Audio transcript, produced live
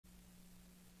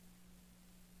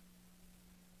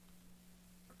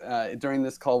during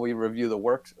this call, we review the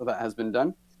work that has been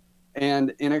done.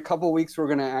 And in a couple weeks, we're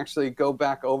going to actually go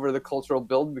back over the cultural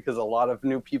build because a lot of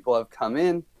new people have come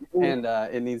in, and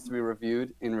it needs to be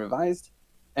reviewed and revised.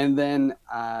 And then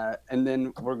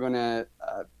we're going to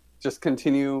just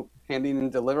continue handing in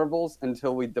deliverables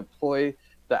until we deploy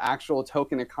the actual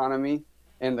token economy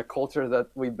and the culture that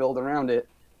we build around it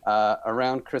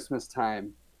around Christmas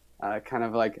time. Kind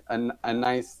of like a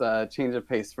nice change of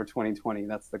pace for 2020.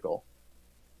 That's the goal.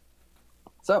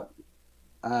 So.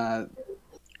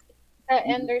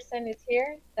 Anderson is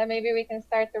here, then maybe we can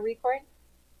start the record.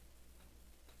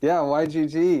 Yeah,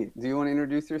 YGG, do you want to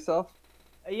introduce yourself?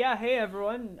 Yeah, hey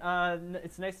everyone.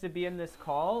 It's nice to be in this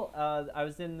call. I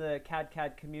was in the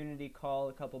CAD community call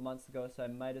a couple months ago, so I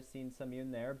might have seen some of you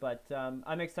in there. But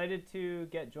I'm excited to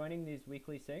get joining these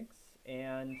weekly syncs,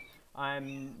 and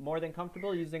I'm more than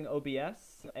comfortable using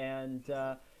OBS. And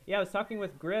yeah, I was talking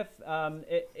with Griff.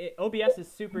 OBS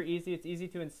is super easy. It's easy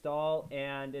to install,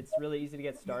 and it's really easy to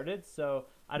get started. So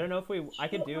I don't know if I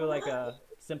could do like a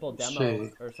simple demo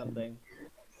or something.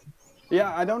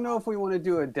 Yeah, I don't know if we want to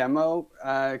do a demo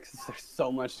because there's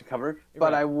so much to cover,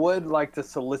 but I would like to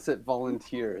solicit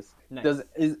volunteers. Nice.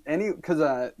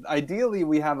 Because ideally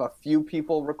we have a few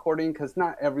people recording because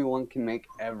not everyone can make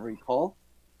every call.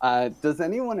 Does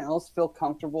anyone else feel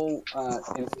comfortable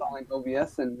installing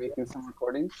OBS and making some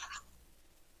recordings?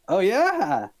 Oh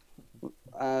yeah.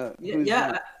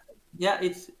 Yeah,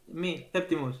 it's me,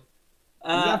 Septimus.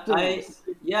 Septimus.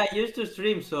 I used to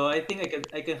stream, so I think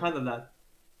I can handle that.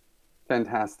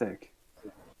 Fantastic.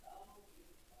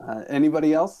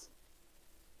 Anybody else?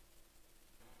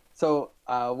 So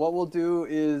what we'll do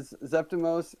is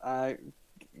Zeptimos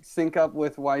sync up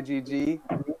with YGG,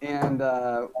 and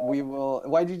we will.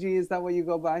 YGG, is that what you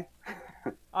go by?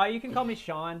 You can call me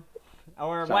Sean,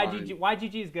 or Sean. YGG.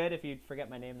 YGG is good. If you forget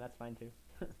my name, that's fine too.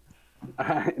 All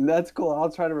right, that's cool.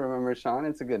 I'll try to remember Sean.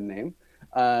 It's a good name.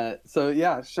 So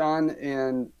yeah, Sean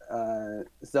and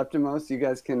Zeptimos, you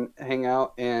guys can hang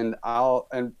out, and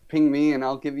ping me, and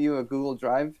I'll give you a Google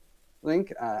Drive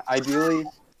link. Ideally,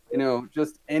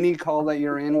 just any call that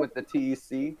you're in with the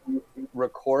TEC,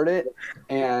 record it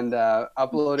and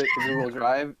upload it to Google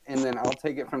Drive, and then I'll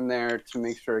take it from there to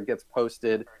make sure it gets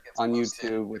posted on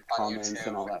YouTube with comments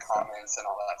and all that stuff.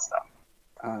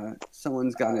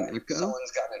 Someone's got an echo.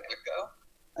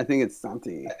 I think it's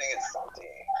Santi.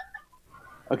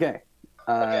 Okay.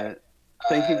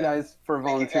 Thank you guys for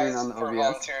volunteering on the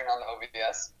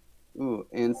OBS. Ooh,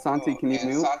 and Santi, can you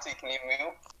mute?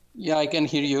 Yeah, I can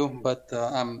hear you, but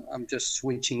I'm just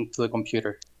switching to the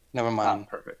computer. Never mind.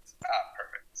 Perfect.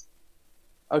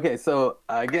 Okay, so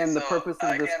again, the purpose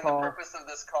of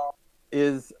this call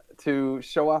is to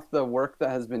show off the work that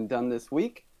has been done this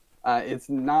week. It's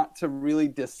not to really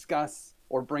discuss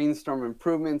or brainstorm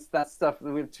improvements. That stuff,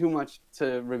 we have too much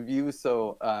to review,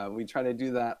 so we try to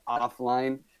do that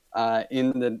offline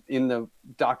in the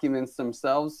documents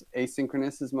themselves,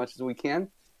 asynchronous as much as we can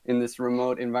in this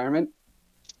remote environment.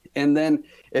 And then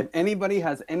if anybody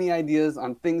has any ideas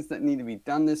on things that need to be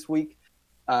done this week,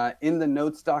 in the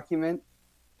notes document,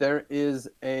 there is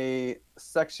a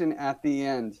section at the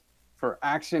end for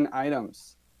action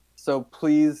items. So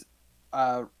please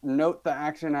note the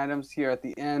action items here at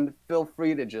the end. Feel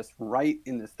free to just write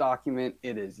in this document.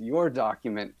 It is your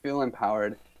document. Feel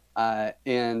empowered.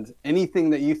 And anything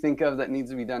that you think of that needs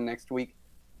to be done next week,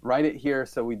 write it here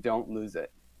so we don't lose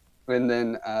it. And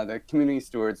then the community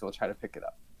stewards will try to pick it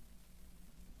up.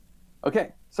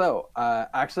 Okay, so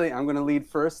actually I'm going to lead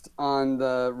first on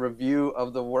the review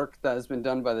of the work that has been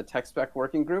done by the Tech Spec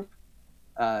working group.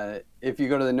 If you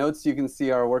go to the notes, you can see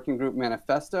our working group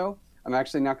manifesto. I'm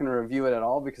actually not going to review it at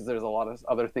all because there's a lot of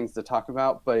other things to talk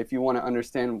about. But if you want to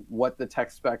understand what the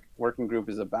Tech Spec working group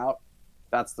is about,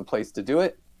 that's the place to do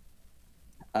it.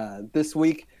 This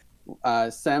week,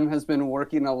 Sam has been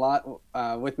working a lot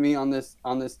with me on this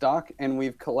doc, and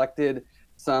we've collected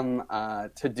some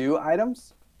to-do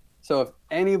items. So if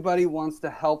anybody wants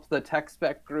to help the Tech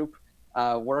Spec group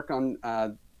work on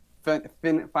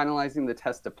finalizing the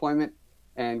test deployment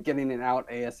and getting it out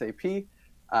ASAP,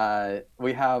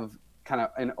 we have kind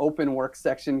of an open work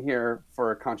section here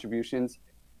for contributions.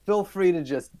 Feel free to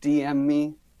just DM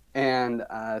me and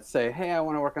say, hey, I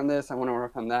want to work on this, I want to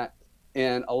work on that.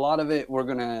 And a lot of it we're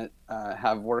going to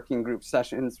have working group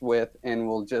sessions with, and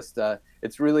we'll just,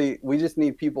 we just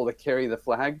need people to carry the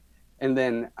flag. And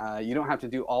then you don't have to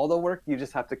do all the work, you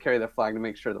just have to carry the flag to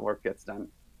make sure the work gets done.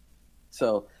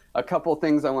 So a couple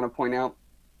things I want to point out.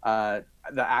 The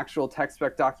actual Tech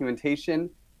Spec documentation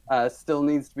still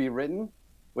needs to be written.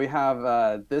 We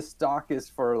have this doc is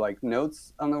for like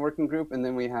notes on the working group, and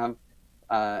then we have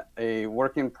a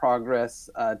work in progress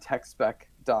tech spec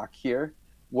doc here,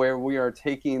 where we are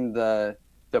taking the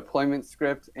deployment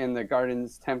script and the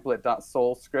gardens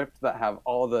template.sol script that have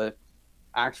all the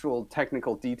actual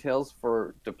technical details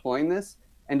for deploying this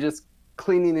and just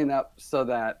cleaning it up so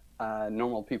that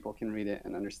normal people can read it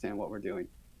and understand what we're doing.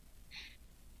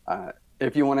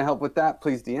 If you want to help with that,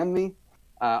 please DM me.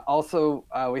 Also,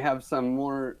 we have some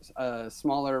more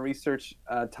smaller research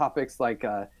topics like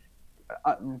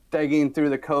digging through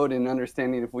the code and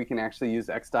understanding if we can actually use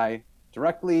XDAI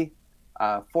directly,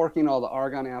 forking all the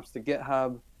Argon apps to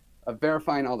GitHub,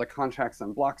 verifying all the contracts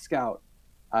on Block Scout.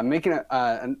 Making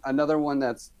another one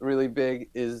that's really big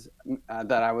is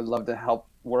that I would love to help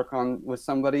work on with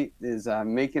somebody is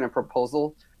making a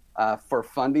proposal for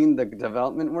funding the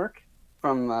development work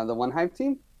from the OneHive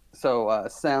team. So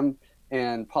Sem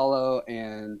and Paulo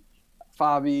and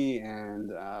Fabi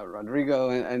and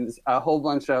Rodrigo and a whole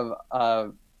bunch of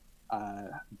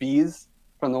Bs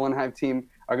from the OneHive team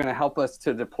are going to help us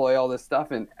to deploy all this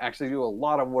stuff and actually do a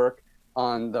lot of work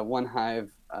on the OneHive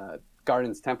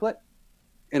Gardens template.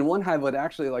 And OneHive would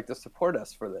actually like to support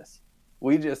us for this.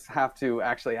 We just have to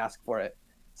actually ask for it.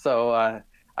 So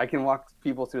I can walk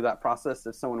people through that process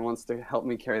if someone wants to help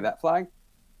me carry that flag.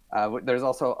 There's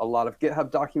also a lot of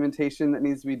GitHub documentation that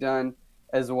needs to be done,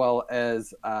 as well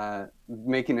as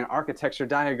making an architecture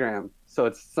diagram. So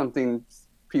it's something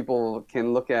people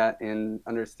can look at and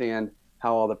understand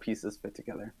how all the pieces fit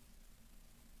together.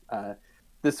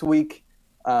 This week,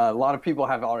 a lot of people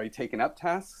have already taken up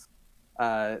tasks.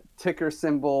 Ticker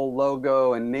symbol,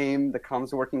 logo, and name, the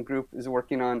comms working group is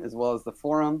working on, as well as the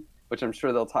forum, which I'm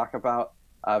sure they'll talk about.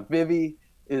 Vivi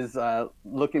is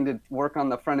looking to work on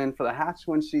the front end for the hatch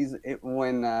when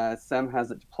Sem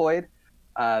has it deployed.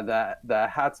 The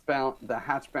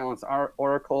hatch balance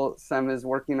oracle Sem is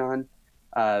working on.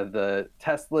 The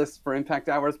test list for impact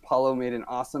hours, Paulo made an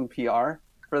awesome PR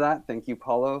for that. Thank you,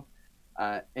 Paulo.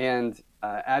 And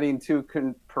adding 2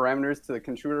 parameters to the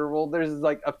contributor role. There's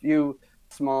like a few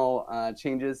small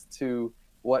changes to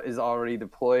what is already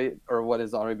deployed or what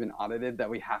has already been audited that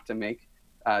we have to make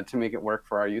it work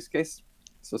for our use case.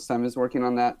 So Sem is working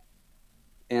on that.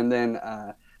 And then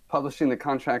publishing the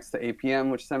contracts to APM,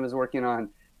 which Sem is working on,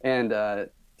 and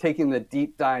taking the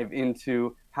deep dive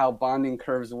into how bonding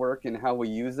curves work and how we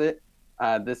use it.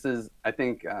 This is, I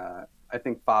think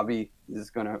Fabi is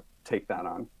going to take that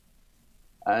on.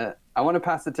 I want to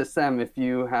pass it to Sem if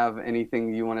you have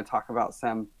anything you want to talk about,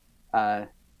 Sem,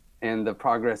 and the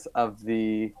progress of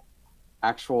the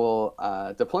actual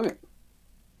deployment.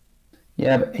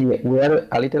 Yeah, we are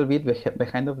a little bit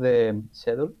behind of the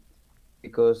schedule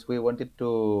because we wanted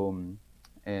to.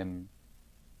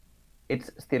 It's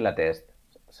still a test,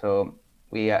 so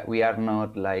we are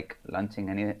not like launching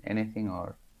anything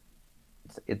or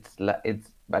it's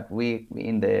but we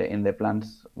in the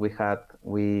plans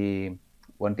we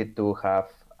wanted to have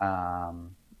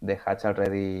the hatch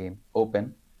already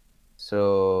open,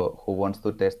 so who wants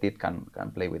to test it can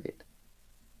play with it.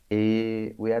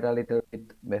 We are a little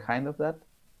bit behind of that,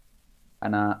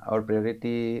 and our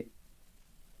priority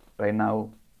right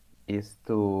now is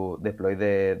to deploy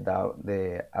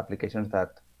the applications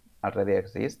that already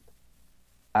exist,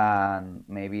 and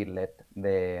maybe let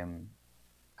the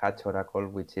hatch oracle,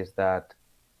 which is that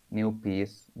new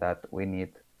piece that we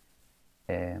need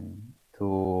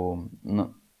to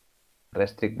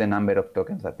restrict the number of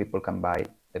tokens that people can buy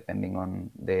depending on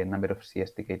the number of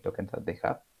CSTK tokens that they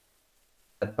have.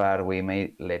 That part we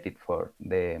may let it for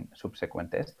the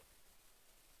subsequent test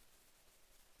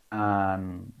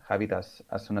and have it as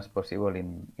soon as possible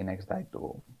in XDAI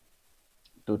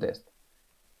to test.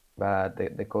 But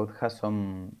the code has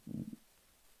some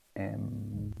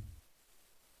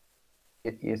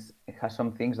it has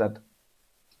some things that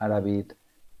are a bit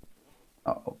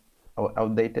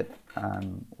outdated,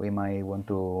 and we might want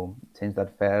to change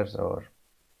that first, or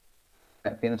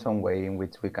find some way in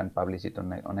which we can publish it on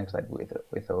XDAI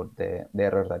without the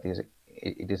errors that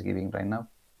it is giving right now.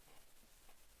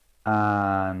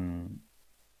 And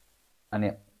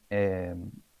yeah,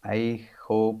 I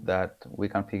hope that we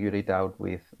can figure it out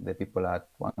with the people at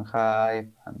OneHive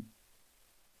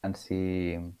and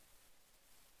see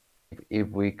if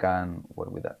we can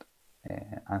work with that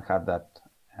and have that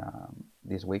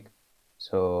this week,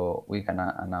 so we can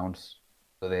announce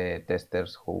to the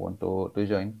testers who want to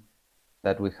join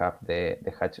that we have the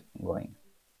hatch going.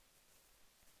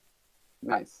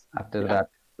 Nice. After that,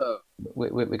 so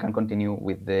we can continue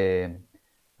with the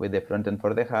front end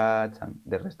for the hatch and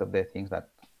the rest of the things that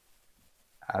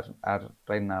are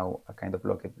right now a kind of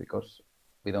blocked because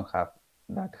we don't have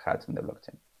that hatch in the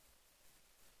blockchain.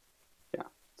 Yeah.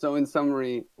 So in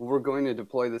summary, we're going to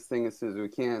deploy this thing as soon as we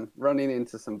can, running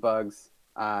into some bugs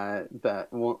that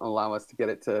won't allow us to get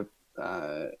it to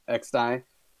XDAI.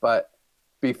 But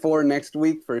before next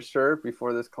week, for sure,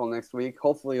 before this call next week,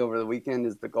 hopefully over the weekend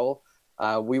is the goal,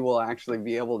 we will actually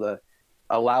be able to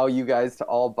allow you guys to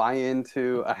all buy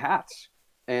into a hatch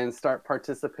and start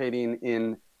participating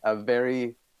in a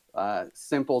very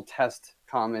simple test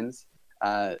commons.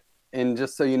 And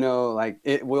just so you know, like,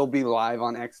 it will be live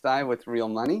on XDAI with real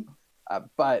money,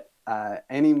 but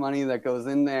any money that goes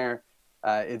in there,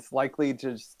 it's likely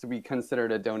just to be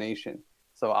considered a donation.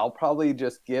 So I'll probably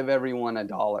just give everyone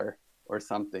 $1 or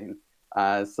something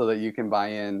so that you can buy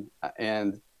in,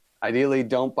 and ideally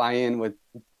don't buy in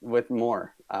with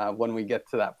more when we get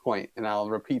to that point. And I'll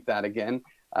repeat that again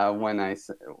when I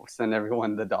send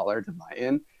everyone the $1 to buy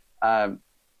in.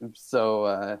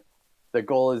 So the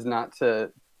goal is not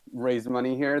to raise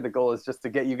money here. The goal is just to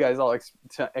get you guys all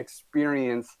to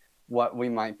experience what we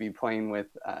might be playing with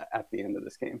at the end of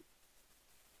this game.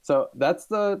 So that's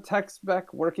the tech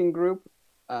spec working group.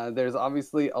 There's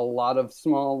obviously a lot of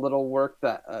small little work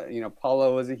that,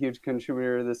 Paulo was a huge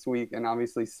contributor this week, and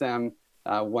obviously Sam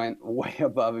went way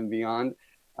above and beyond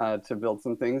to build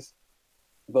some things.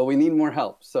 But we need more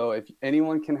help. So if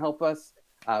anyone can help us,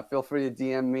 feel free to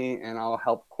DM me and I'll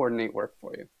help coordinate work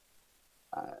for you.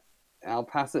 I'll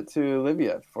pass it to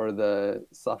Olivia for the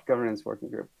soft governance working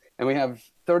group. And we have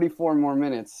 34 more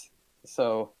minutes,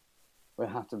 so we'll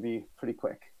have to be pretty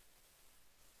quick.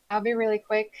 I'll be really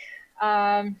quick.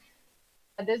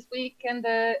 This week in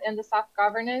the soft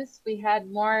governance, we had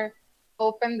more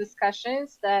open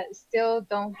discussions that still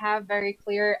don't have very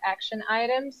clear action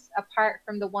items, apart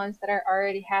from the ones that are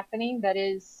already happening. That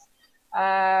is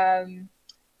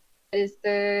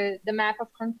the map of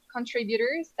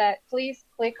contributors. That please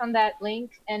click on that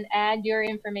link and add your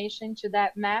information to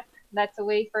that map. That's a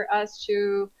way for us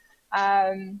to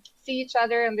see each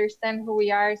other, understand who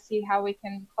we are, see how we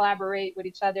can collaborate with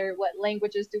each other. What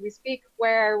languages do we speak?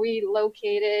 Where are we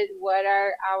located? What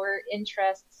are our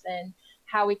interests, and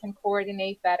how we can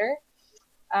coordinate better.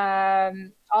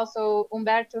 Also,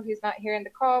 Humberto, he's not here in the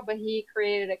call, but he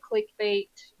created a clickbait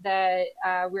that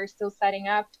we're still setting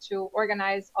up to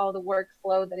organize all the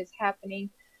workflow that is happening.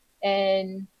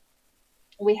 And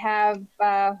we have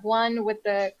one with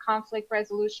the conflict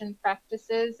resolution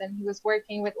practices, and he was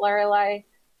working with Lorelei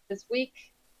this week.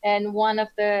 And one of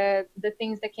the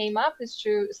things that came up is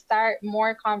to start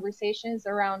more conversations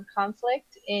around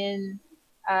conflict in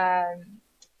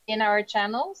our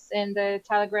channels, in the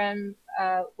Telegram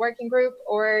working group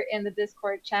or in the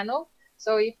Discord channel.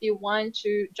 So if you want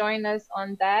to join us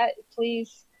on that,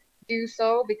 please do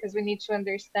so, because we need to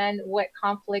understand what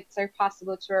conflicts are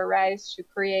possible to arise to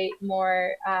create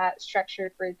more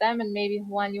structure for them. And maybe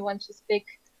Juan, you want to speak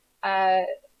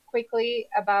quickly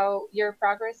about your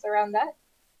progress around that?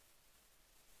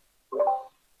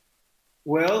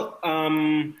 Well,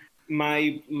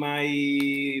 my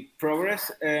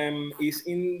progress is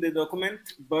in the document,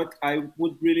 but I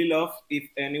would really love if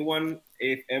everyone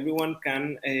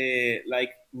can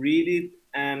like read it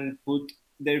and put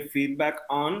their feedback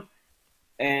on.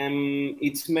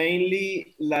 It's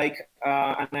mainly like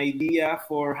an idea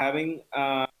for having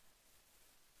a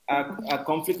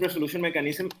conflict resolution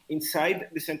mechanism inside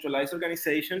decentralized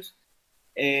organizations,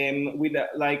 with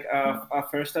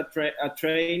first a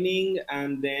training,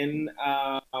 and then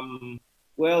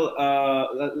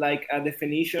like a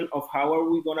definition of how are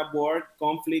we going to board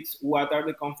conflicts, what are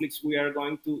the conflicts we are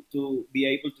going to be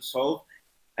able to solve.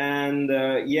 And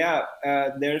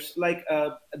there's like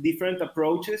different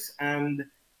approaches, and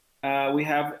we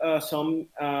have some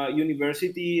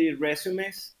university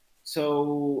resumes.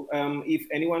 So if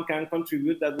anyone can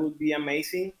contribute, that would be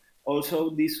amazing. Also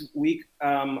this week,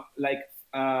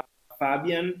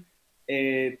 Fabian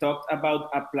talked about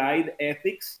applied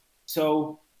ethics.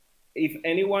 So if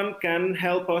anyone can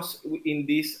help us in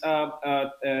this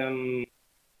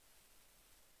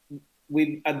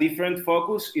with a different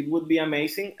focus, it would be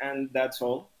amazing. And that's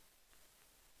all.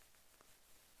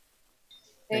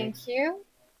 Thank you.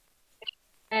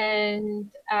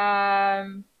 And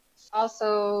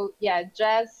also, yeah,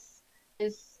 Jess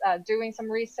is doing some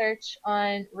research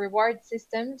on reward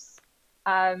systems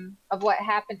of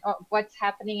what's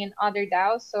happening in other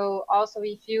DAOs. So also,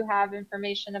 if you have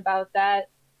information about that,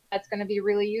 that's going to be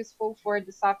really useful for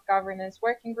the soft governance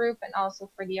working group, and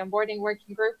also for the onboarding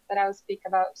working group that I'll speak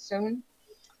about soon.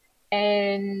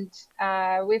 And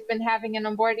we've been having an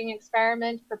onboarding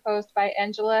experiment proposed by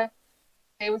Angela.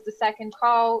 It was the second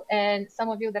call, and some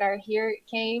of you that are here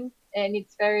came, and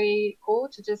it's very cool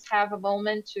to just have a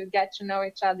moment to get to know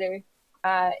each other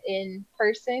in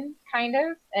person, kind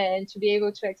of, and to be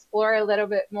able to explore a little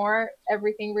bit more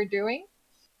everything we're doing.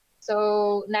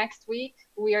 So next week,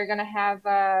 we are going to have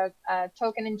a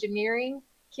token engineering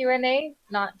Q&A,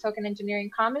 not token engineering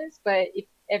commons, but if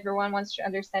everyone wants to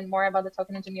understand more about the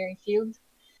token engineering field.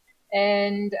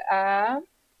 And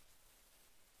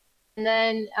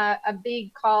then a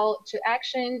big call to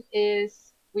action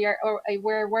is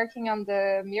we're working on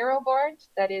the mural board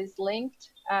that is linked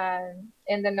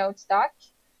in the notes doc,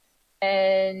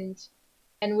 and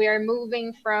we are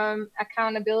moving from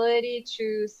accountability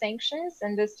to sanctions,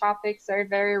 and these topics are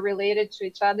very related to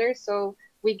each other. So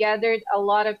we gathered a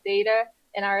lot of data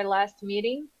in our last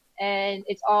meeting, and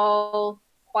it's all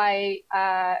quite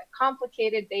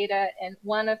complicated data. And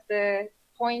one of the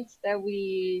points that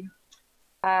we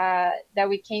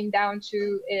came down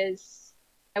to is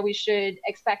that we should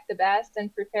expect the best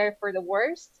and prepare for the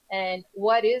worst. And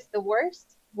what is the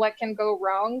worst? What can go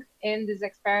wrong in this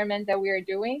experiment that we are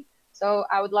doing? So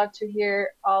I would love to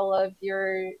hear all of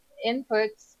your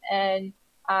inputs. And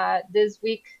this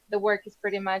week, the work is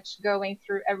pretty much going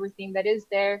through everything that is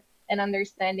there and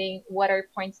understanding what are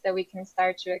points that we can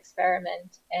start to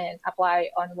experiment and apply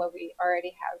on what we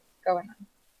already have going on.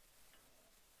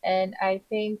 And I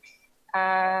think,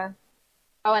 oh,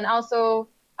 and also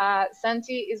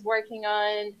Santi is working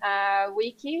on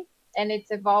Wiki, and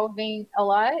it's evolving a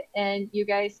lot, and you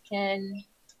guys can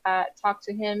talk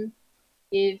to him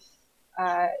if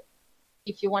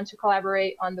you want to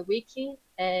collaborate on the wiki.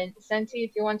 And Santi,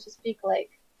 if you want to speak like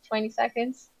 20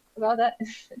 seconds about that.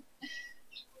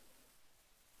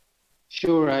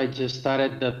 Sure, I just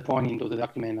started pointing to the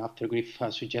document after Griff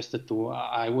suggested to.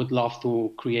 I would love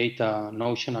to create a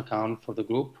Notion account for the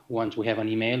group once we have an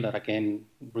email that I can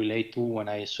relate to when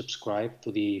I subscribe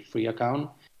to the free account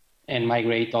and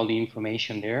migrate all the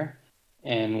information there.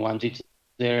 And once it's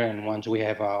there and once we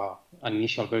have an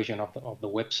initial version of the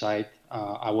website,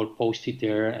 I will post it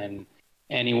there, and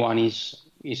anyone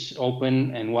is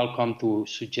open and welcome to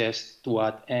suggest to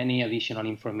add any additional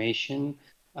information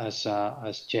as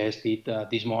Jess did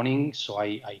this morning, so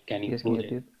I can include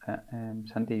it.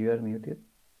 Santi, you are muted.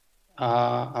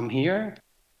 I'm here.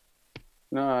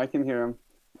 No, I can hear him.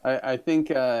 I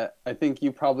think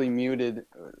you probably muted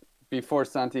before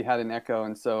Santi had an echo,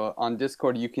 and so on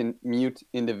Discord you can mute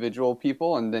individual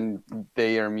people, and then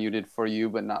they are muted for you,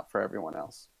 but not for everyone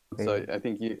else. Okay. So I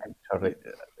think you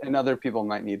and other people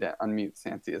might need to unmute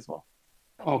Santi as well.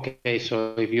 Okay,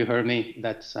 so if you heard me,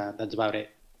 that's about it.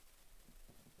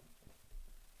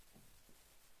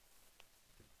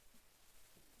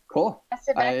 Cool.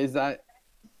 Is that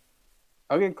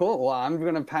okay? Cool. Well, I'm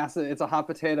gonna pass it. It's a hot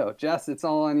potato. Jess, it's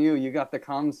all on you. You got the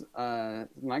comms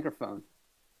microphone.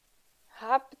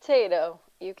 Hot potato.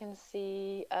 You can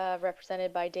see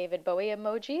represented by David Bowie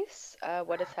emojis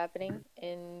what is happening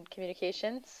in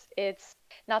communications. It's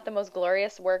not the most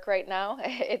glorious work right now.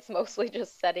 It's mostly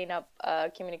just setting up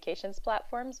communications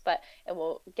platforms, but it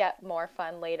will get more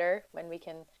fun later when we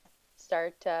can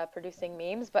start producing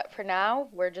memes. But for now,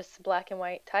 we're just black and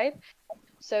white type.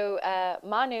 So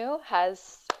Manu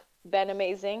has been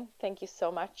amazing. Thank you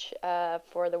so much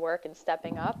for the work and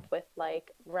stepping up with like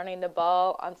running the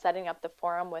ball on setting up the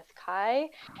forum with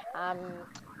Kai.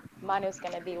 Manu's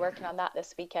going to be working on that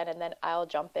this weekend, and then I'll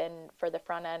jump in for the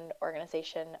front end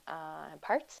organization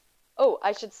parts. Oh,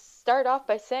 I should start off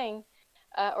by saying,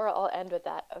 or I'll end with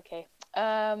that. Okay.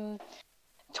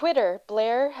 Twitter.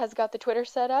 Blair has got the Twitter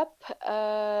set up.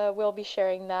 We'll be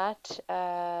sharing that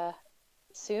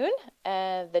soon.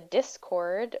 And the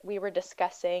Discord, we were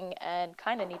discussing, and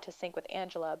kind of need to sync with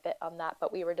Angela a bit on that,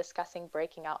 but we were discussing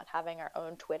breaking out and having our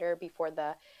own Twitter before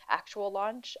the actual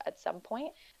launch at some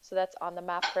point. So that's on the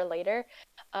map for later.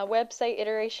 Website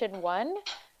iteration 1.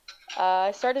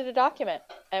 I started a document,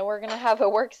 and we're going to have a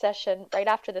work session right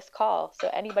after this call. So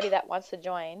anybody that wants to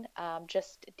join,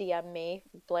 just DM me.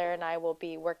 Blair and I will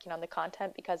be working on the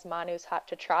content because Manu's hot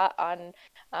to trot on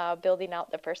building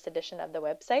out the first edition of the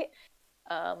website.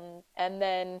 And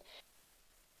then,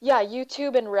 yeah,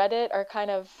 YouTube and Reddit are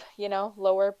kind of,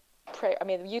 lower.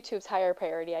 YouTube's higher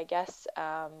priority, I guess.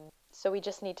 So we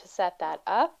just need to set that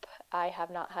up. I have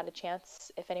not had a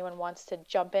chance. If anyone wants to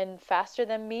jump in faster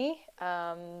than me,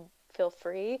 feel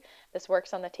free. This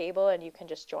works on the table, and you can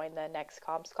just join the next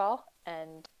comms call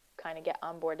and kind of get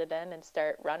onboarded in and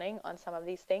start running on some of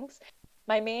these things.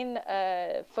 My main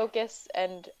focus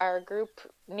and our group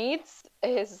needs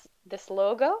is this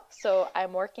logo. So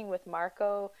I'm working with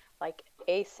Marco, like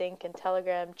async and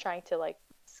Telegram, trying to like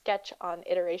sketch on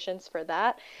iterations for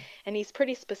that. And he's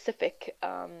pretty specific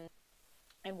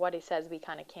in what he says we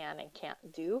kind of can and can't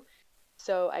do.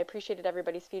 So I appreciated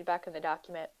everybody's feedback on the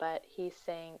document, but he's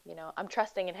saying, you know, I'm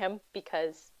trusting in him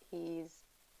because he's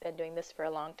been doing this for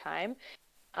a long time.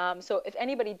 So if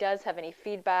anybody does have any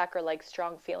feedback or like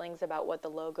strong feelings about what the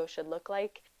logo should look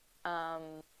like,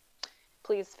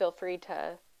 please feel free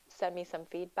to send me some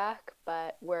feedback.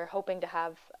 But we're hoping to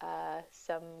have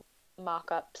some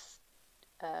mock-ups.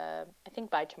 I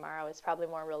think by tomorrow is probably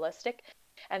more realistic.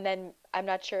 And then I'm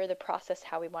not sure the process,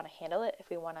 how we want to handle it, if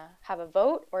we want to have a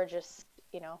vote or just,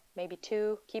 you know, maybe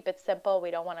two, keep it simple.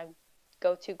 We don't want to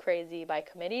go too crazy by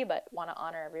committee, but want to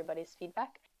honor everybody's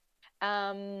feedback.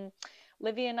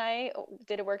 Livy and I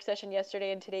did a work session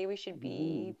yesterday, and today we should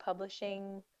be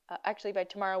publishing, actually by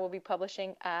tomorrow we'll be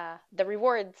publishing the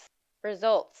rewards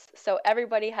results. So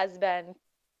everybody has been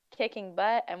kicking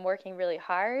butt and working really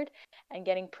hard and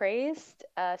getting praised.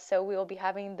 So we will be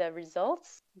having the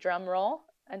results, drum roll,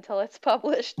 until it's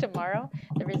published tomorrow,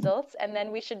 the results. And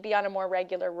then we should be on a more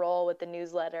regular roll with the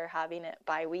newsletter, having it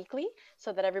bi-weekly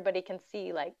so that everybody can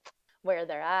see like where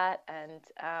they're at, and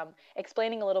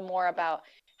explaining a little more about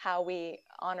how we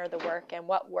honor the work and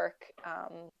what work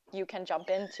you can jump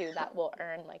into that will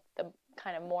earn like the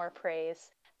kind of more praise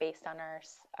based on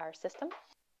our system.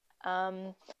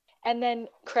 And then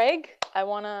Craig, I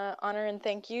want to honor and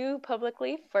thank you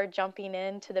publicly for jumping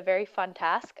into the very fun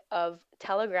task of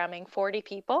telegramming 40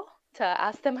 people to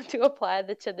ask them to apply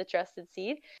to the Trusted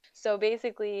Seed. So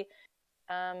basically,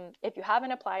 if you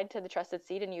haven't applied to the Trusted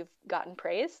Seed and you've gotten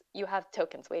praise, you have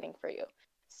tokens waiting for you.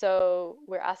 So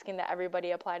we're asking that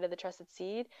everybody apply to the Trusted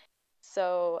Seed.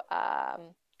 So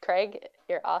Craig,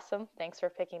 you're awesome. Thanks for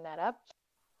picking that up.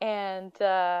 And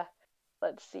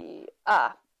let's see.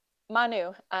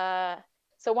 Manu.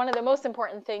 So one of the most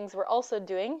important things we're also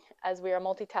doing as we are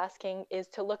multitasking is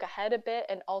to look ahead a bit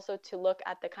and also to look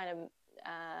at the kind of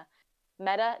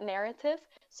meta narrative.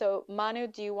 So Manu,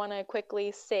 do you want to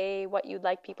quickly say what you'd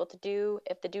like people to do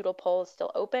if the doodle poll is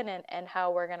still open, and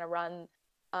how we're going to run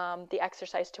the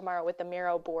exercise tomorrow with the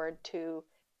Miro board to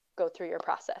go through your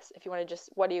process? If you want to just,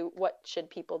 what should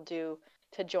people do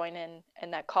to join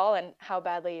in that call, and how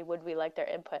badly would we like their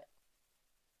input?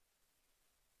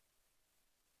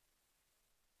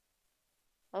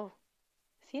 Oh,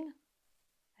 Cena.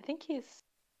 I think did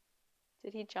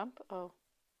he jump? Oh.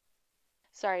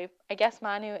 Sorry, I guess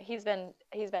Manu, he's been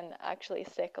actually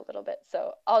sick a little bit.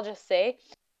 So I'll just say,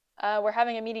 we're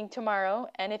having a meeting tomorrow,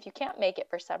 and if you can't make it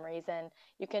for some reason,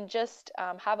 you can just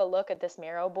have a look at this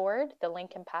Miro board. The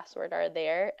link and password are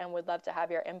there, and would love to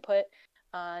have your input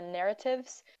on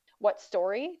narratives. What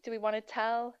story do we want to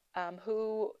tell?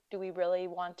 Who do we really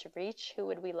want to reach? Who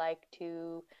would we like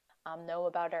to know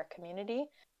about our community?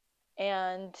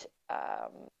 And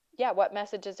yeah, what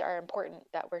messages are important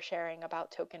that we're sharing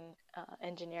about token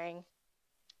engineering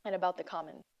and about the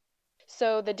commons?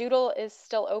 So the doodle is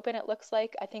still open, it looks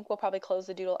like. I think we'll probably close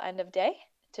the doodle end of day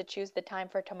to choose the time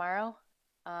for tomorrow.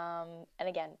 And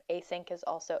again, async is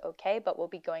also okay, but we'll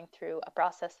be going through a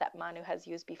process that Manu has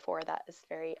used before that is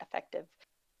very effective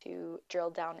to drill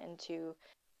down into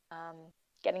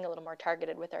getting a little more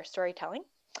targeted with our storytelling.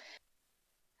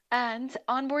 And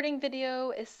onboarding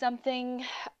video is something,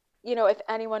 you know, if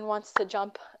anyone wants to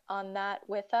jump on that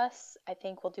with us, I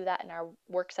think we'll do that in our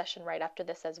work session right after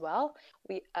this as well.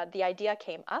 The idea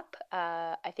came up,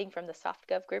 I think from the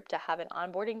SoftGov group, to have an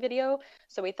onboarding video.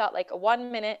 So we thought like a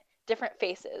 1 minute, different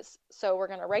faces. So we're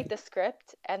going to write the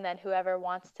script, and then whoever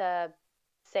wants to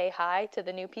say hi to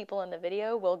the new people in the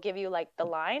video, we'll give you like the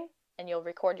line, and you'll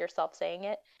record yourself saying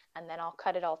it, and then I'll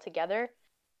cut it all together,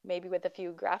 maybe with a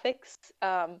few graphics.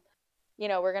 You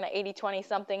know, we're going to 80-20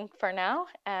 something for now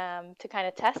to kind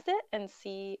of test it and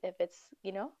see if it's,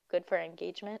 you know, good for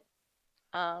engagement.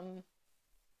 Can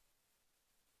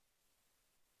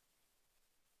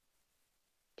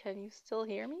you still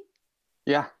hear me?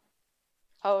 Yeah.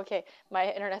 Oh, okay.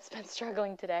 My internet's been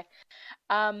struggling today.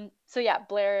 So yeah,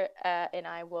 Blair and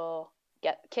I will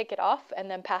kick it off and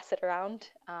then pass it around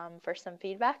for some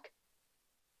feedback.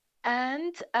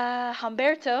 And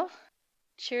Humberto,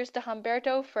 cheers to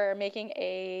Humberto for making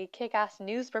a kick-ass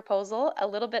news proposal a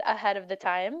little bit ahead of the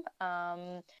time.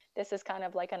 This is kind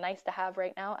of like a nice to have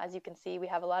right now. As you can see, we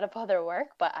have a lot of other work,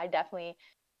 but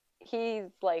he's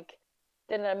like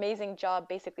did an amazing job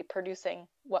basically producing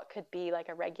what could be like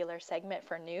a regular segment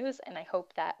for news, and I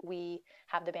hope that we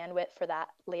have the bandwidth for that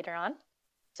later on.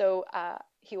 So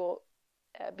he will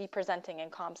be presenting in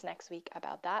comms next week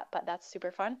about that, but that's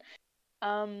super fun.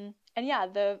 And yeah,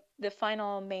 the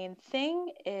final main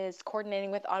thing is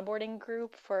coordinating with onboarding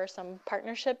group for some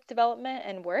partnership development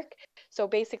and work. So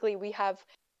basically we have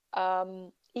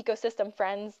ecosystem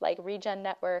friends like Regen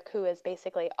Network, who is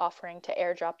basically offering to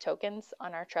airdrop tokens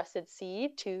on our Trusted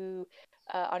Seed to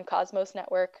on Cosmos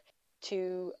Network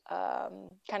to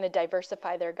kind of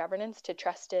diversify their governance to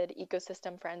trusted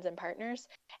ecosystem friends and partners.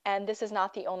 And this is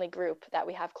not the only group that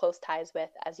we have close ties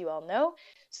with, as you all know.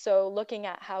 So looking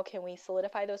at how can we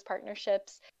solidify those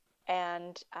partnerships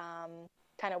and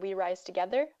kind of we rise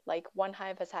together. Like One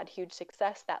Hive has had huge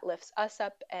success that lifts us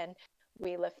up, and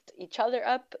we lift each other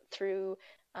up through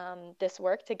this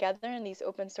work together in these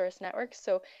open source networks.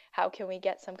 So how can we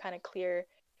get some kind of clear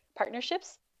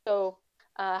partnerships? So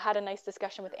had a nice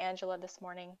discussion with Angela this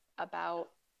morning about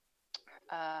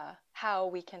how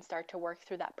we can start to work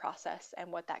through that process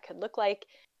and what that could look like.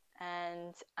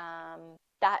 And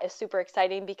that is super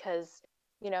exciting because,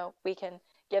 you know, we can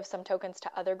give some tokens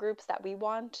to other groups that we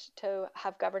want to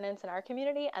have governance in our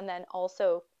community. And then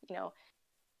also, you know,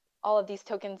 all of these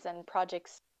tokens and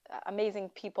projects, amazing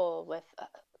people with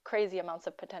crazy amounts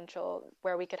of potential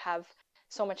where we could have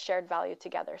so much shared value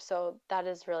together. So that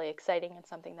is really exciting and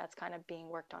something that's kind of being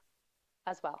worked on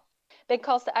as well. Big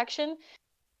calls to action.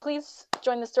 Please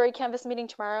join the Story Canvas meeting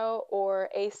tomorrow or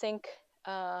async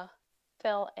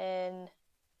fill in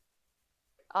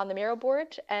on the Miro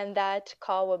board, and that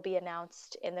call will be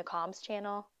announced in the comms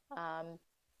channel.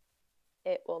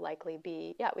 It will likely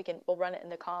be, yeah, we'll run it in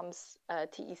the comms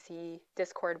TEC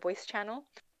Discord voice channel.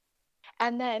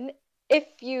 And then if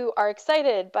you are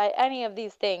excited by any of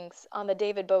these things on the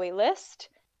David Bowie list,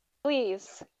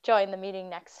 please join the meeting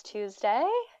next Tuesday.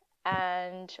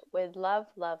 And would love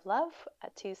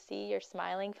to see your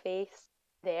smiling face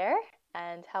there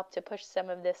and help to push some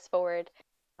of this forward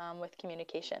with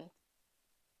communication.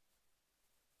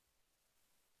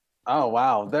 Oh,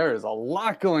 wow. There is a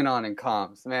lot going on in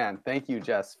comms. Man, thank you,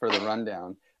 Jess, for the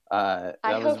rundown. It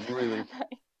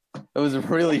was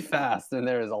really fast, and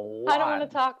there is a lot. I don't want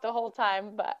to talk the whole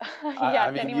time, but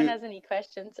yeah, if anyone has any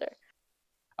questions or...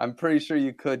 I'm pretty sure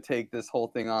you could take this whole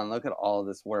thing on. Look at all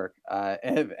this work.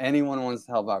 If anyone wants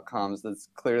to help out comms, that's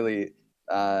clearly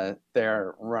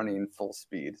they're running full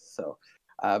speed. So,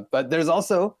 but there's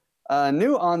also a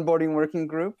new onboarding working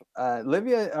group.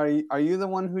 Livia, are you the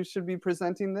one who should be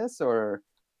presenting this, or?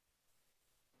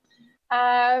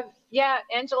 Yeah,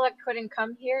 Angela couldn't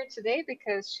come here today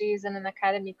because she's in an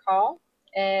academy call,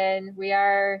 and we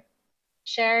are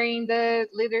sharing the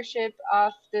leadership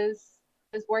of this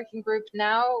working group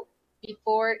now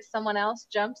before someone else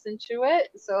jumps into it.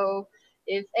 So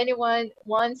if anyone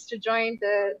wants to join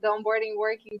the onboarding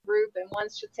working group and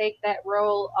wants to take that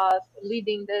role of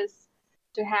leading this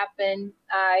to happen,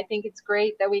 I think it's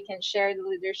great that we can share the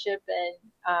leadership and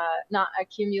not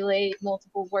accumulate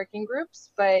multiple working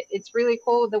groups, but it's really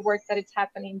cool the work that is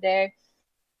happening there.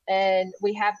 And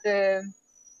we have the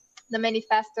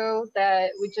manifesto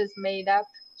that we just made up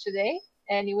today,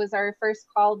 and it was our first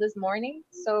call this morning.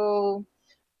 So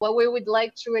what we would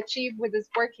like to achieve with this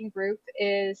working group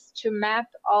is to map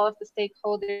all of the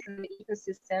stakeholders in the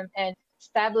ecosystem and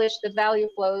establish the value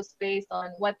flows based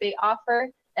on what they offer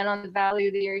and on the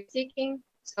value they are seeking.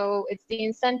 So it's the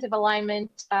incentive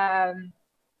alignment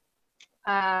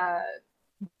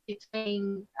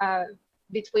between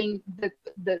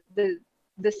the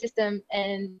system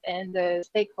and the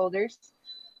stakeholders.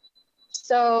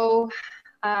 So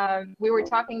we were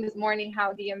talking this morning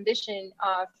how the ambition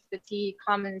of the TE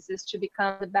Commons is to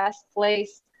become the best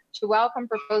place to welcome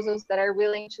proposals that are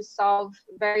willing to solve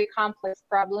very complex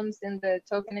problems in the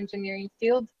token engineering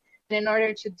field. And in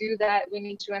order to do that, we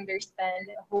need to understand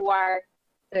who are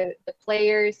the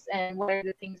players and what are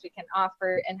the things we can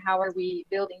offer and how are we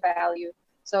building value.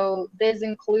 So this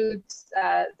includes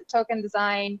the token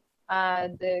design,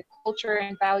 the culture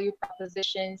and value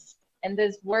propositions, and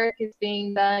this work is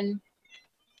being done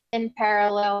in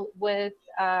parallel with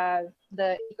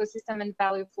the Ecosystem and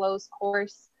Value Flows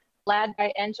course led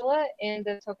by Angela in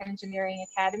the Token Engineering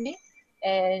Academy.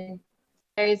 And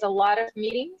there is a lot of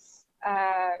meetings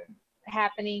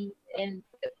happening in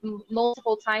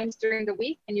multiple times during the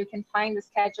week, and you can find the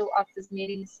schedule of these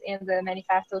meetings in the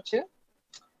manifesto too.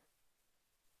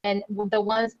 And the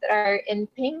ones that are in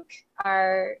pink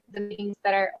are the meetings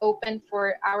that are open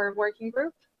for our working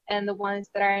group, and the ones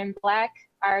that are in black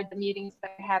are the meetings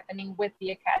that are happening with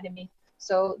the academy.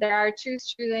 So there are two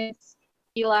students,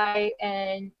 Eli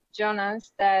and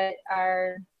Jonas, that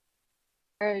are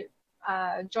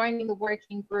joining the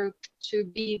working group to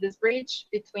be this bridge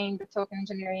between the Token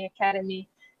Engineering Academy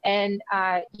and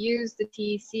use the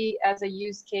TEC as a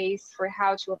use case for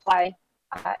how to apply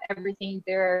everything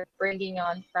they're bringing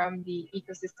on from the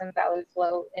ecosystem value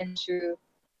flow into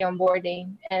the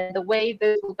onboarding. And the way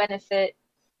this will benefit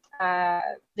the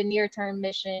near-term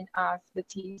mission of the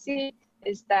TEC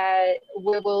is that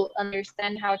we will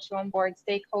understand how to onboard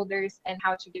stakeholders and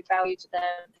how to give value to them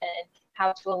and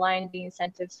how to align the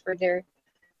incentives for their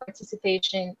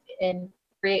participation and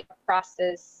create a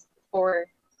process for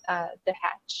the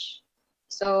hatch.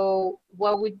 So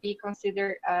what would be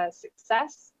considered a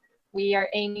success? We are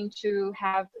aiming to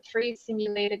have 3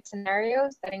 simulated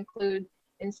scenarios that include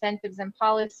incentives and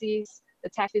policies, the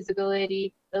tax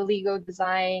feasibility, the legal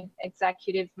design,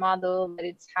 executive model, that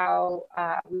it's how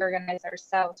we organize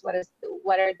ourselves, what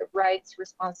are the rights,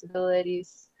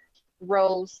 responsibilities,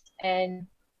 roles, and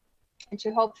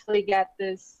to hopefully get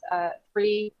this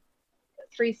three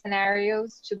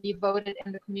scenarios to be voted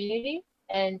in the community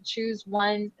and choose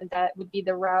one that would be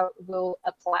the route we'll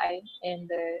apply in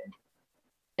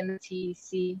the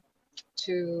TEC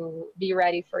to be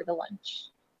ready for the launch.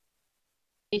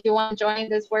 If you want to join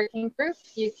this working group,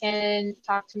 you can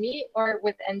talk to me or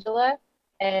with Angela.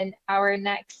 And our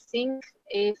next sync,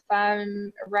 if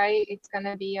I'm right, it's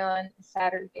gonna be on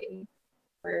Saturday.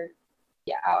 Or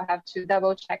yeah, I'll have to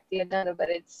double check the agenda, but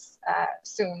it's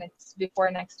soon. It's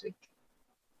before next week.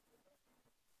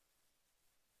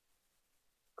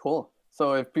 Cool.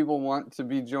 So if people want to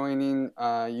be joining,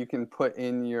 you can put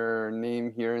in your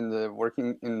name here in the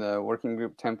working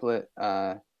group template.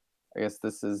 I guess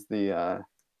this is the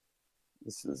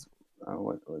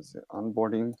what was it?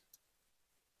 Onboarding.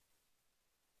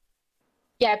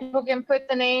 Yeah, people can put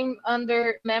the name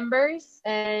under members,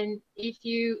 and if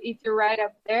you're right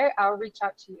up there, I'll reach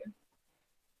out to you.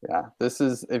 Yeah, this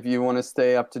is if you want to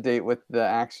stay up to date with the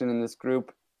action in this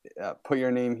group. Put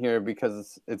your name here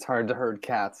because it's hard to herd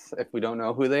cats if we don't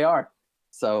know who they are.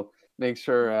 So make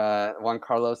sure Juan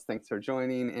Carlos, thanks for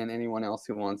joining, and anyone else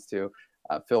who wants to,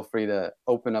 feel free to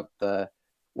open up the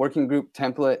working group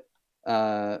template,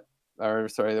 the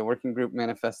working group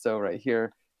manifesto right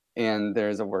here, and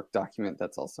there's a work document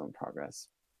that's also in progress.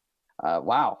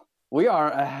 Wow, we are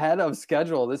ahead of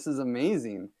schedule. This is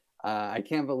amazing. I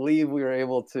can't believe we were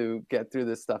able to get through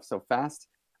this stuff so fast.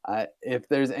 If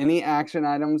there's any action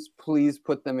items, please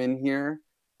put them in here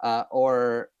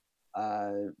or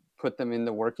put them in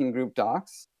the working group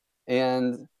docs.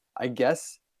 And I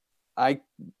guess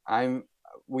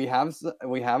we have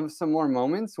some more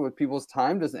moments with people's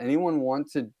time. Does anyone want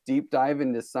to deep dive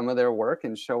into some of their work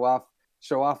and show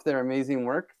off their amazing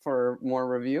work for more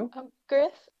review?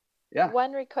 Griff? Yeah.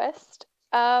 One request.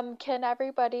 Can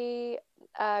everybody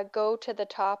go to the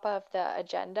top of the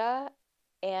agenda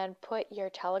and put your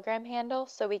Telegram handle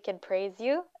so we can praise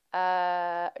you?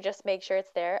 Just make sure it's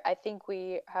there. I think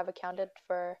we have accounted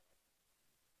for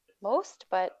most,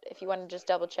 but if you want to just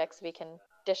double check so we can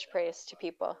dish praise to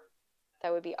people,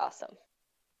 that would be awesome.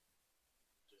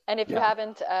 And if you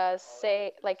haven't,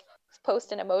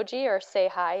 post an emoji or say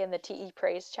hi in the TE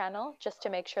praise channel just to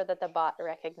make sure that the bot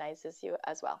recognizes you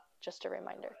as well. Just a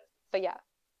reminder. But yeah.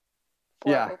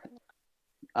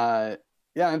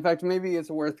 Yeah, in fact, maybe it's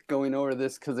worth going over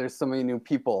this because there's so many new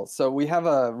people. So we have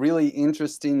a really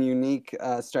interesting, unique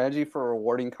strategy for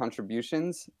rewarding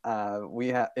contributions.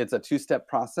 It's a 2-step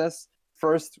process.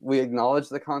 First, we acknowledge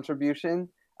the contribution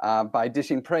by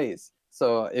dishing praise.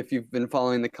 So if you've been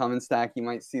following the comment stack, you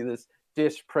might see this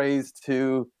dish praise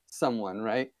to someone,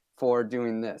 right, for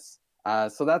doing this.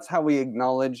 So that's how we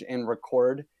acknowledge and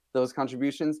record those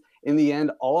contributions. In the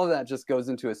end, all of that just goes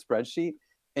into a spreadsheet.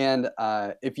 And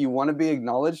if you want to be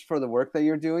acknowledged for the work that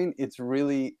you're doing, it's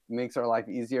really makes our life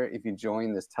easier if you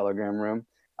join this Telegram room,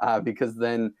 because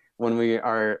then when we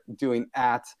are doing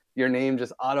your name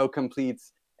just auto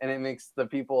completes, and it makes the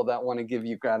people that want to give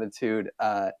you gratitude,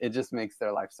 it just makes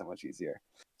their life so much easier.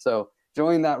 So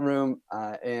join that room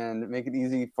and make it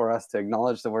easy for us to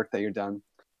acknowledge the work that you're done.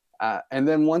 And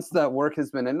then once that work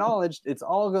has been acknowledged, it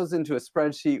all goes into a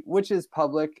spreadsheet, which is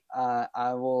public.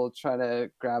 I will try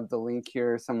to grab the link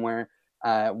here somewhere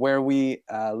where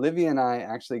Livy and I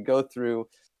actually go through,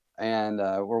 and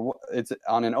it's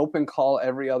on an open call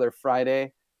every other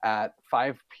Friday at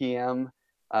 5 p.m.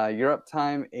 Europe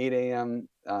time, 8 a.m.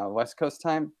 West Coast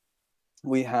time.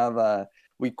 We have the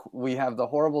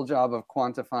horrible job of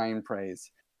quantifying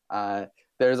praise.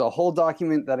 There's a whole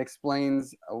document that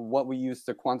explains what we use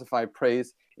to quantify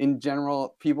praise. In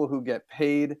general, people who get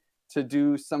paid to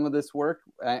do some of this work,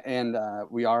 and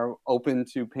we are open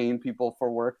to paying people for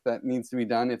work that needs to be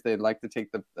done if they'd like to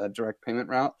take the direct payment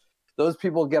route. Those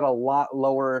people get a lot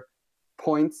lower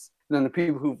points than the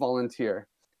people who volunteer.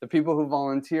 The people who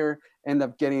volunteer end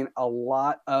up getting a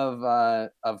lot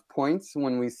of points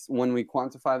when we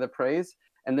quantify the praise,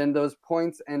 and then those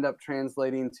points end up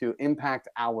translating to impact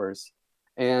hours.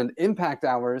 And impact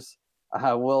hours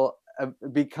will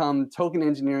become Token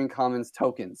Engineering Commons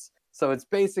tokens. So it's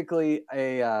basically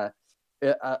a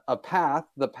path.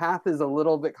 The path is a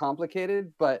little bit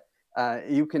complicated, but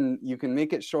you can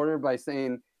make it shorter by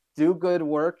saying do good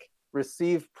work,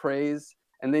 receive praise,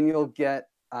 and then you'll get,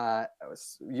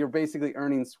 you're basically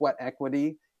earning sweat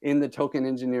equity in the token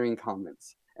engineering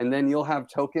commons. And then you'll have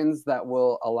tokens that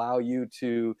will allow you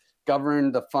to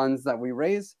govern the funds that we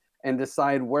raise and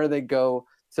decide where they go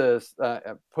to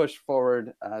push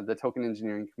forward the token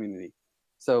engineering community.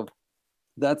 So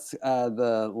that's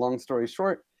the long story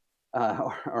short,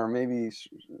 or maybe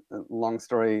long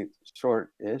story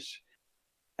short-ish.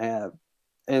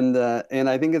 And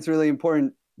I think it's really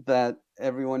important that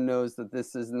everyone knows that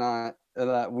this is not,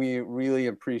 that we really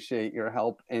appreciate your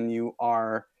help, and you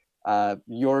are,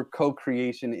 your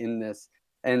co-creation in this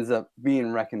ends up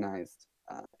being recognized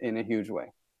in a huge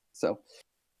way. So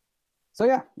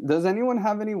yeah, does anyone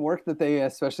have any work that they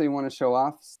especially want to show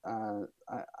off?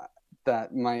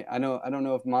 That might, I don't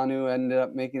know if Manu ended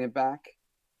up making it back,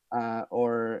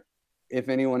 or if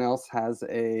anyone else has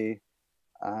a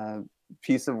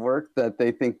piece of work that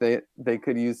they think they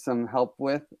could use some help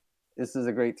with. This is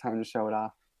a great time to show it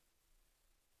off.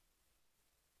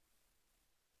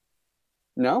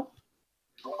 No?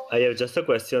 I have just a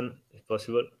question, if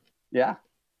possible. Yeah.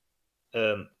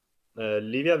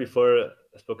 Livia before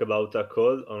spoke about a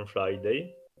call on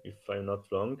Friday, if I'm not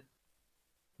wrong,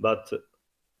 but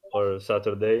or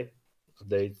Saturday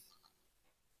dates,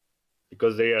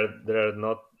 because there are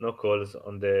no calls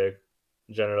on the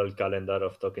general calendar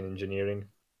of token engineering.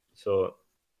 So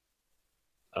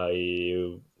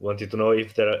I wanted to know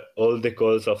if all the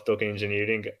calls of token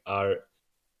engineering are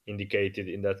indicated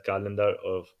in that calendar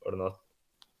or not.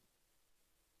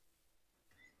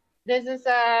 This is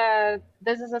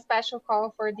a special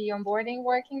call for the onboarding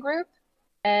working group,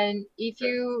 and if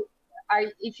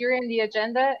you're in the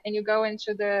agenda and you go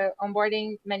into the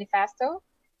onboarding manifesto,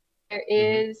 there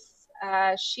is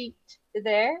a sheet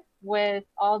there with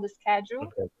all the schedule.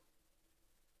 Okay.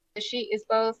 The sheet is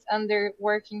both under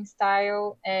working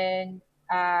style and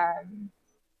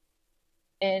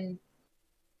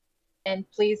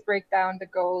please break down the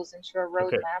goals into a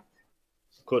roadmap. Okay.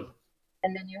 Cool.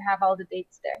 And then you have all the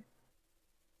dates there.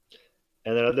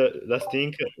 And another last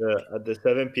thing, at the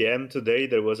 7 p.m. today,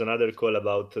 there was another call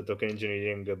about token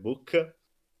engineering book,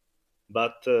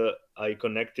 but I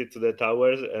connected to the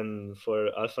towers, and for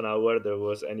half an hour there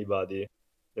wasn't anybody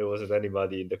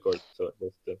in the call. So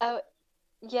that's the.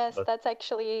 Yes, that's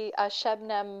actually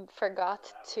Shebnem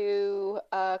forgot to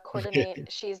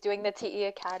coordinate. She's doing the TE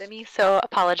Academy, so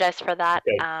apologize for that.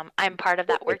 Okay. I'm part of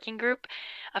that working group.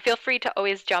 Feel free to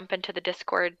always jump into the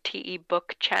Discord TE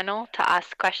book channel to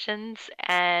ask questions.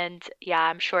 And yeah,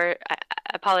 I'm sure, I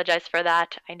apologize for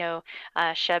that. I know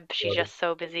Sheb, she's just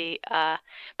so busy.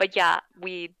 But yeah,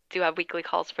 we do have weekly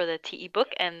calls for the TE book,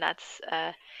 and that's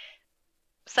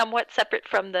somewhat separate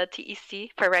from the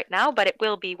TEC for right now, but it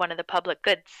will be one of the public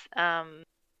goods,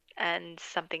 and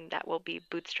something that will be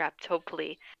bootstrapped,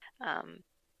 hopefully,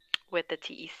 with the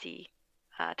TEC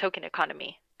token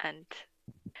economy. And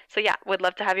so yeah, would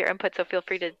love to have your input, so feel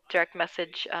free to direct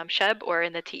message Sheb or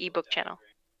in the TE book channel.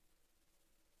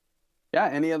 Yeah,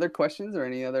 any other questions or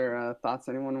any other thoughts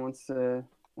anyone wants to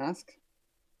ask?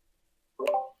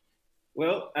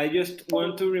 Well, I just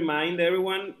want to remind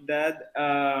everyone that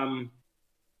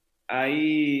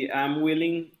I am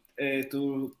willing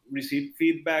to receive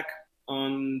feedback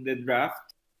on the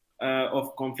draft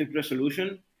of conflict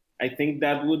resolution. I think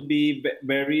that would be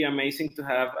very amazing to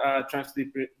have a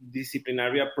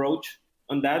transdisciplinary approach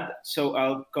on that. So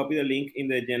I'll copy the link in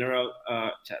the general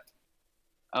chat.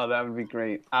 Oh, that would be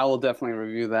great. I will definitely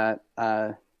review that.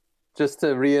 Just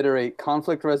to reiterate,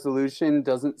 conflict resolution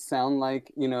doesn't sound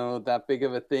like, that big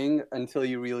of a thing until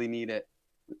you really need it.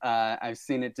 I've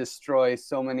seen it destroy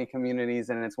so many communities,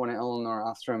 and it's one of Eleanor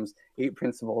Ostrom's 8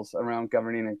 principles around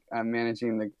governing and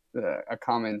managing a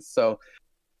commons. So,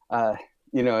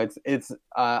 it's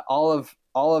all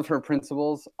of her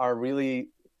principles are really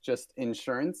just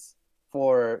insurance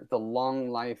for the long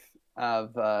life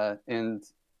of and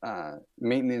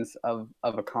maintenance of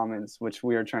a commons, which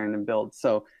we are trying to build.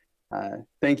 So,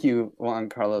 thank you, Juan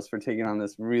Carlos, for taking on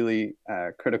this really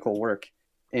critical work.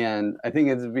 And I think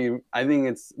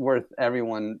it's worth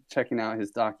everyone checking out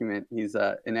his document. He's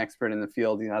an expert in the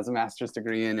field. He has a master's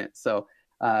degree in it. So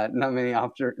there's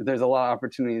a lot of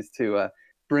opportunities to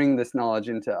bring this knowledge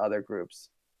into other groups.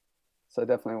 So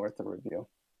definitely worth a review.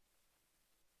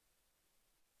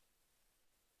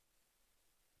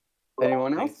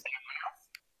 Anyone else?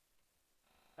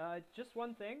 Just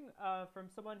one thing from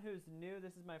someone who's new.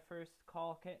 This is my first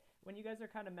call. When you guys are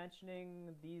kind of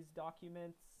mentioning these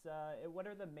documents, what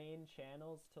are the main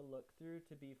channels to look through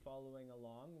to be following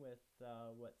along with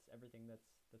everything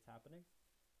that's happening?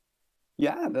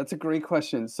 Yeah, that's a great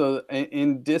question. So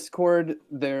in Discord,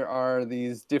 there are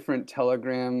these different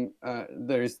Telegram,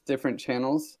 there's different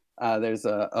channels. There's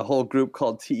a whole group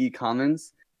called TE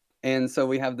Commons. And so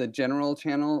we have the general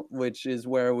channel, which is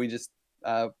where we just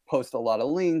post a lot of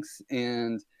links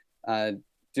and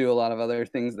do a lot of other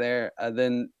things there,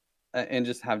 and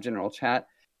just have general chat.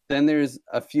 Then there's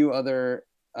a few other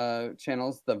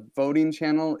channels. The voting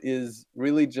channel is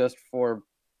really just for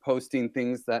posting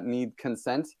things that need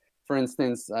consent. For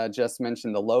instance, just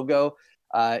mentioned the logo.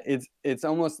 It's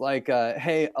almost like a,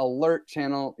 hey, alert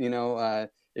channel. You know,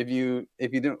 if you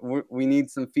don't, we need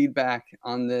some feedback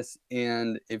on this,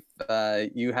 and if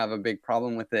you have a big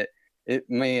problem with it, it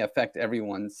may affect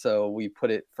everyone. So we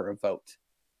put it for a vote.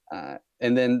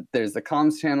 And then there's the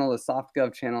comms channel, the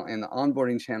SoftGov channel, and the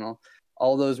onboarding channel.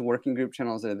 All those working group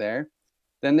channels are there.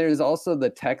 Then there's also the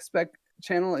tech spec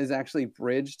channel is actually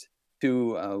bridged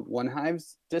to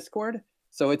OneHive's Discord.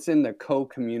 So it's in the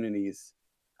co-communities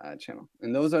channel.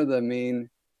 And those are the main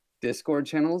Discord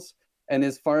channels. And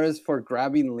as far as for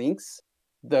grabbing links,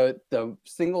 the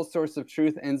single source of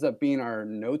truth ends up being our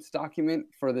notes document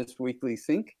for this weekly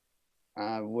sync,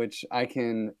 which I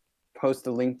can post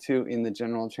a link to in the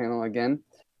general channel again.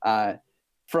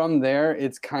 From there,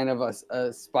 it's kind of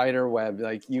a spider web.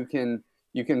 Like you can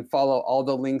follow all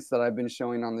the links that I've been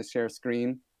showing on the share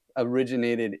screen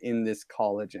originated in this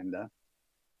call agenda.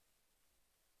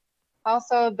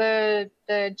 Also, the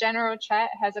general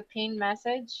chat has a pinned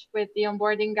message with the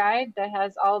onboarding guide that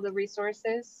has all the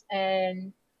resources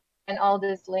and all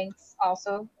these links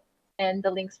also, and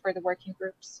the links for the working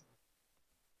groups.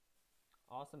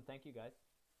 Awesome. Thank you, guys.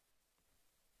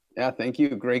 Yeah, thank you.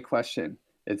 Great question.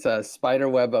 It's a spider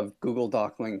web of Google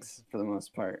Doc links for the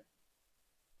most part.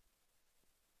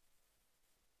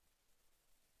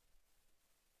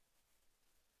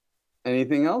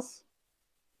 Anything else?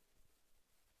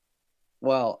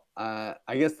 Well, I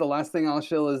guess the last thing I'll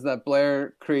show is that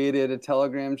Blair created a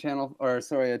Telegram channel, or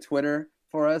sorry, a Twitter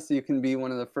for us. You can be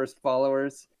one of the first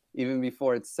followers even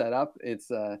before it's set up. It's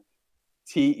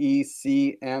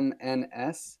TECMNS,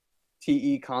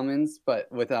 TE Commons,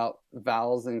 but without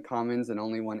vowels and commons and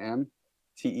only one M,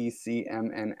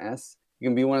 TECMNS. You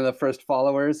can be one of the first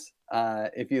followers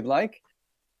if you'd like.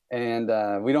 And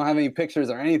we don't have any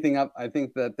pictures or anything up. I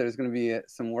think that there's going to be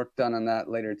some work done on that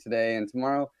later today and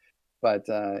tomorrow. But,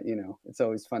 you know, it's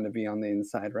always fun to be on the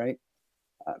inside, right?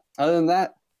 Other than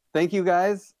that, thank you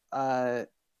guys. This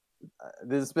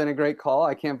has been a great call.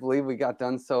 I can't believe we got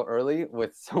done so early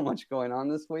with so much going on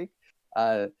this week.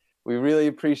 We really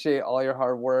appreciate all your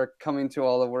hard work coming to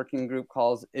all the working group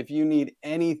calls. If you need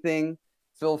anything,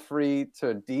 feel free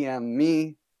to DM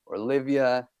me or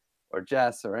Livia or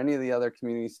Jess or any of the other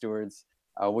community stewards.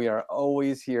 We are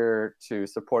always here to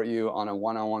support you on a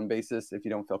one-on-one basis. If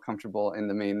you don't feel comfortable in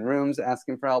the main rooms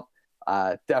asking for help,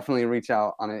 definitely reach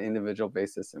out on an individual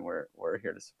basis, and we're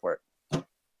here to support.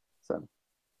 So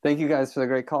thank you guys for the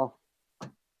great call.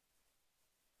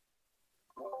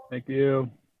 Thank you.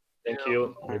 Thank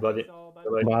you, everybody. So,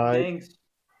 Bye. Thanks.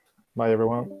 Bye,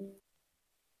 everyone.